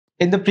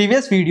In the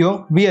previous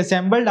video, we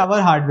assembled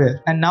our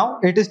hardware and now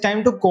it is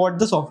time to code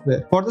the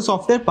software. For the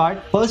software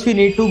part, first we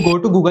need to go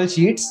to Google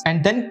Sheets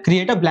and then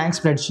create a blank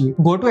spreadsheet.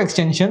 Go to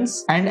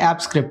Extensions and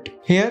App Script.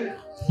 Here,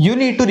 you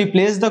need to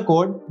replace the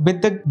code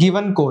with the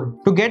given code.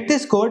 To get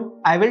this code,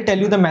 I will tell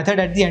you the method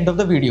at the end of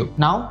the video.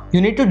 Now,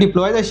 you need to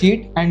deploy the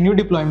sheet and new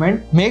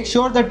deployment. Make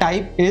sure the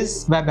type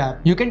is web app.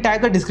 You can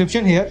type the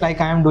description here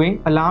like I am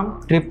doing,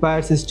 alarm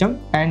tripwire system,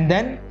 and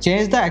then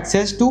change the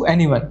access to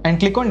anyone and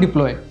click on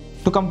deploy.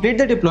 To complete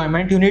the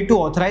deployment, you need to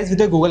authorize with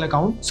your Google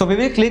account. So we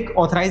will click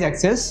authorize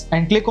access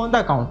and click on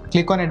the account.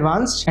 Click on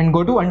advanced and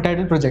go to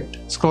untitled project.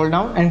 Scroll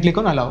down and click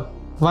on allow.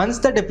 Once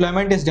the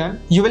deployment is done,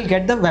 you will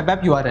get the web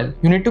app URL.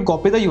 You need to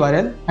copy the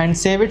URL and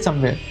save it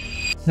somewhere.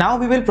 Now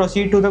we will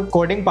proceed to the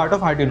coding part of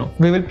Arduino.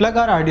 We will plug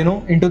our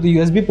Arduino into the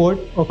USB port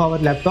of our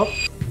laptop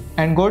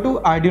and go to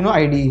Arduino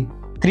IDE.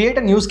 Create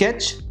a new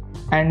sketch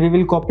and we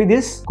will copy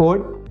this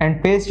code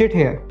and paste it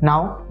here.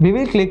 Now we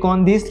will click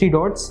on these three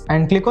dots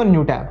and click on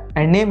new tab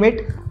and name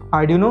it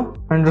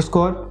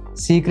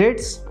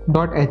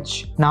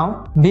Arduino_secrets.h.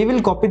 Now we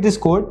will copy this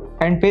code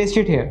and paste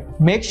it here.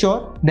 Make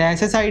sure the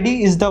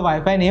SSID is the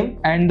Wi-Fi name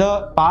and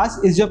the pass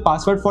is your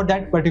password for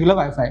that particular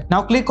Wi-Fi.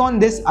 Now click on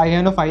this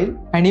Arduino file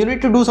and you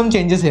need to do some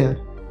changes here.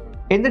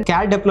 In the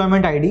CAD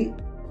deployment ID,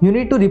 you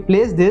need to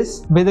replace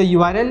this with the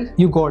URL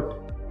you got.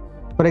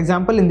 For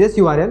example, in this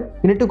URL,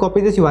 you need to copy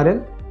this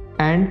URL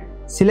and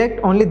select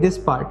only this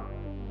part.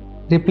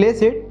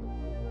 Replace it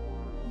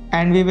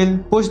and we will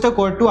push the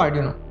code to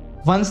Arduino.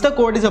 Once the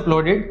code is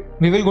uploaded,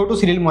 we will go to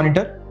serial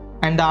monitor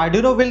and the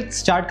Arduino will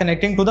start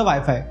connecting to the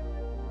Wi-Fi.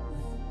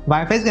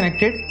 Wi-Fi is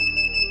connected.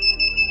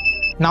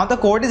 Now the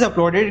code is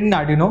uploaded in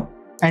Arduino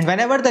and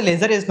whenever the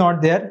laser is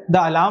not there,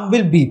 the alarm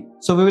will beep.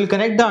 So we will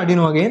connect the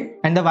Arduino again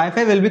and the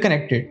Wi-Fi will be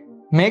connected.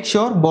 Make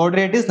sure baud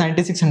rate is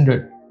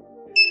 9600.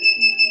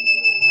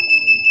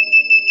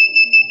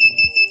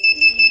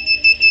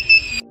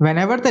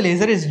 Whenever the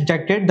laser is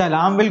detected, the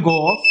alarm will go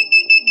off,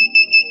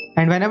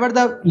 and whenever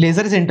the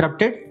laser is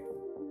interrupted,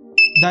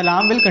 the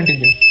alarm will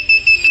continue.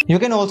 You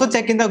can also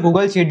check in the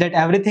Google Sheet that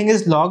everything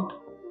is logged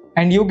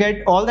and you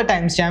get all the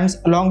timestamps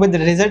along with the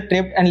laser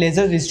tripped and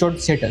laser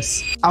restored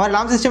status. Our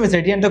alarm system is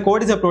ready and the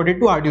code is uploaded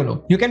to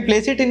Arduino. You can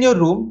place it in your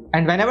room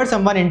and whenever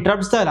someone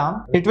interrupts the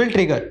alarm, it will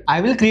trigger. I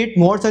will create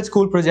more such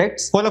cool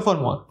projects. Follow for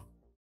more.